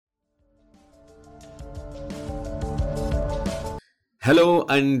Hello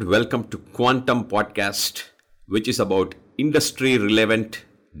and welcome to Quantum Podcast, which is about industry relevant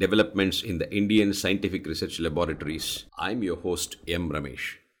developments in the Indian scientific research laboratories. I'm your host M.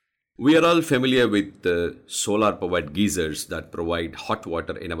 Ramesh. We are all familiar with the solar powered geysers that provide hot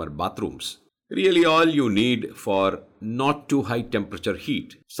water in our bathrooms. Really, all you need for not too high temperature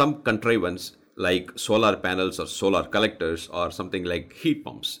heat. Some contrivance like solar panels or solar collectors or something like heat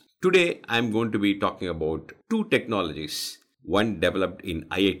pumps. Today, I'm going to be talking about two technologies, one developed in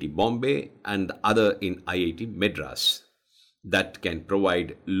IIT Bombay and the other in IIT Madras, that can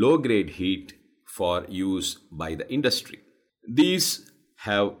provide low-grade heat for use by the industry. These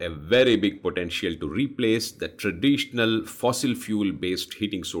have a very big potential to replace the traditional fossil fuel-based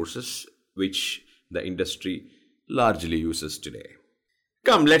heating sources which the industry largely uses today.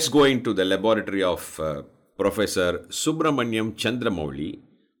 Come, let's go into the laboratory of Professor Subramaniam Chandramouli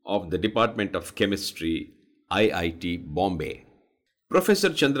of the Department of Chemistry, IIT Bombay. Professor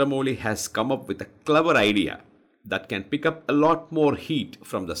Chandramouli has come up with a clever idea that can pick up a lot more heat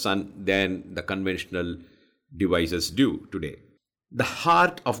from the sun than the conventional devices do today. The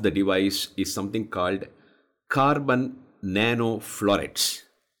heart of the device is something called carbon nanoflorets.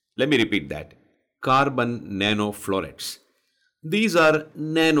 Let me repeat that. Carbon nanoflorets. These are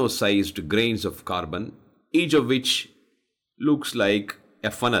nano-sized grains of carbon, each of which looks like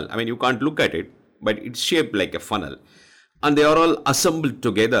a funnel. I mean, you can't look at it, but it's shaped like a funnel. And they are all assembled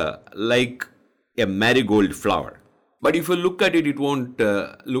together like a marigold flower. But if you look at it, it won't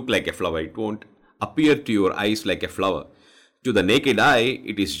look like a flower. It won't appear to your eyes like a flower. To the naked eye,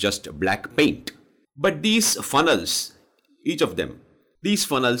 it is just black paint. But these funnels, each of them, these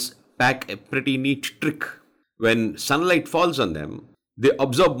funnels pack a pretty neat trick. When sunlight falls on them, they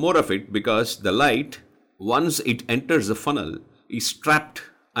absorb more of it because the light, once it enters the funnel, is trapped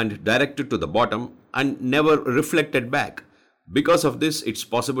and directed to the bottom and never reflected back. Because of this, it's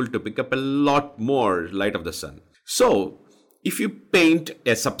possible to pick up a lot more light of the sun. So, if you paint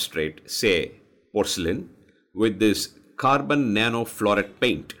a substrate, say porcelain, with this carbon nanofloret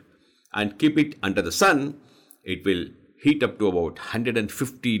paint and keep it under the sun, it will heat up to about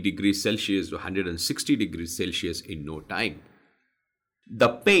 150 degrees Celsius to 160 degrees Celsius in no time. The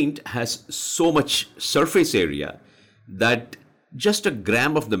paint has so much surface area that just a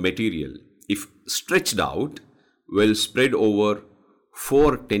gram of the material, if stretched out, will spread over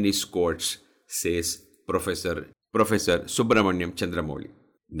 4 tennis courts, says Professor Subramaniam Chandramouli.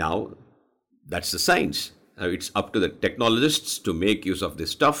 Now, that's the science. Now, it's up to the technologists to make use of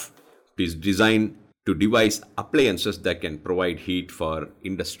this stuff. It is designed to devise appliances that can provide heat for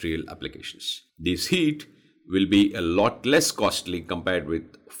industrial applications. This heat will be a lot less costly compared with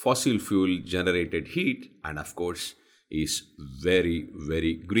fossil fuel generated heat, and of course, is very,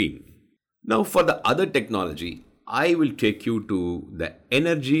 very green. Now, for the other technology, I will take you to the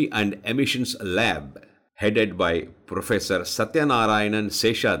Energy and Emissions Lab headed by Professor Satyanarayanan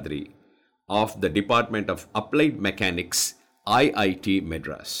Seshadri of the Department of Applied Mechanics, IIT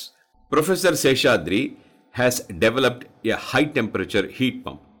Madras. Professor Seshadri has developed a high temperature heat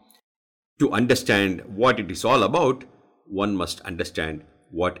pump. To understand what it is all about, one must understand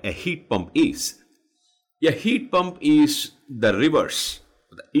what a heat pump is. A heat pump is the reverse,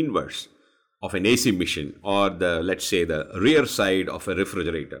 the inverse of an AC machine, or let's say the rear side of a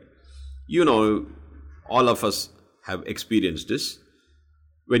refrigerator. You know, all of us have experienced this.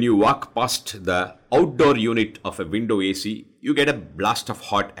 When you walk past the outdoor unit of a window AC, you get a blast of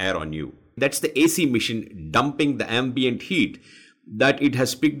hot air on you. That's the AC machine dumping the ambient heat that it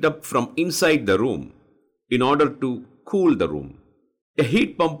has picked up from inside the room in order to cool the room. A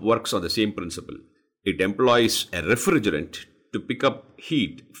heat pump works on the same principle. It employs a refrigerant to pick up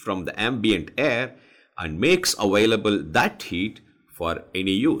heat from the ambient air and makes available that heat for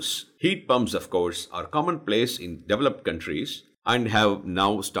any use. Heat pumps, of course, are commonplace in developed countries and have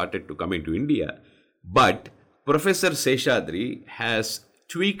now started to come into India. But Professor Seshadri has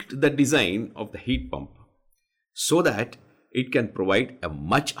tweaked the design of the heat pump so that it can provide a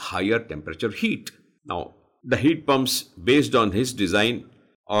much higher temperature heat. Now, the heat pumps based on his design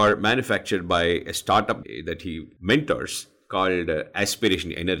are manufactured by a startup that he mentors called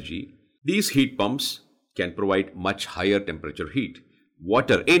Aspiration Energy. These heat pumps can provide much higher temperature heat.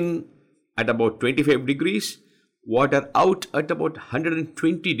 Water in at about 25 degrees, water out at about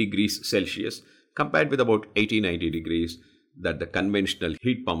 120 degrees Celsius compared with about 80-90 degrees that the conventional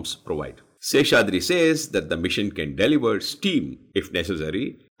heat pumps provide. Seshadri says that the machine can deliver steam, if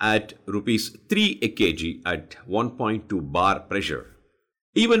necessary, at rupees 3 a kg at 1.2 bar pressure.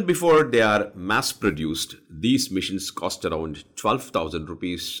 Even before they are mass produced, these machines cost around 12,000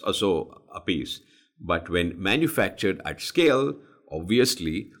 rupees or so a piece. But when manufactured at scale,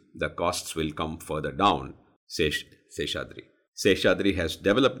 obviously the costs will come further down, says Seshadri. Seshadri has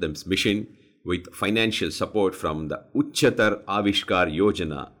developed this mission with financial support from the Uchchatar Avishkar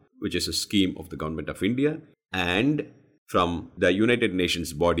Yojana, which is a scheme of the Government of India, and from the United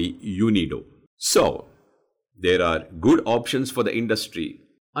Nations body UNIDO. So, there are good options for the industry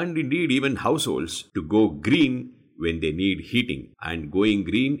and indeed even households to go green when they need heating. And going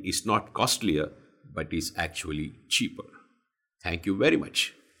green is not costlier but is actually cheaper. Thank you very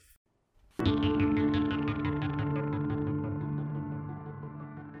much.